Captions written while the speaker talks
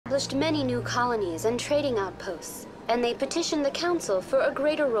established many new colonies and trading outposts, and they petitioned the Council for a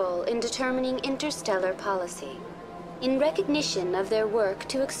greater role in determining interstellar policy. In recognition of their work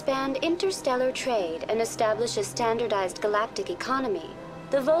to expand interstellar trade and establish a standardized galactic economy,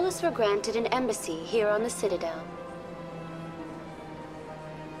 the Volus were granted an embassy here on the Citadel.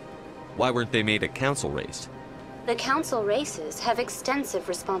 Why weren't they made a council race? The Council races have extensive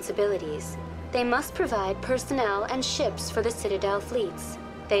responsibilities. They must provide personnel and ships for the Citadel fleets.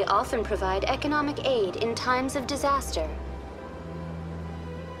 They often provide economic aid in times of disaster.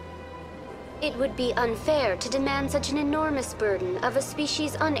 It would be unfair to demand such an enormous burden of a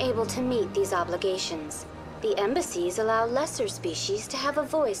species unable to meet these obligations. The embassies allow lesser species to have a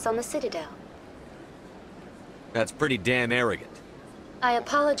voice on the Citadel. That's pretty damn arrogant. I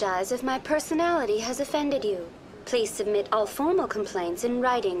apologize if my personality has offended you. Please submit all formal complaints in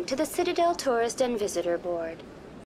writing to the Citadel Tourist and Visitor Board.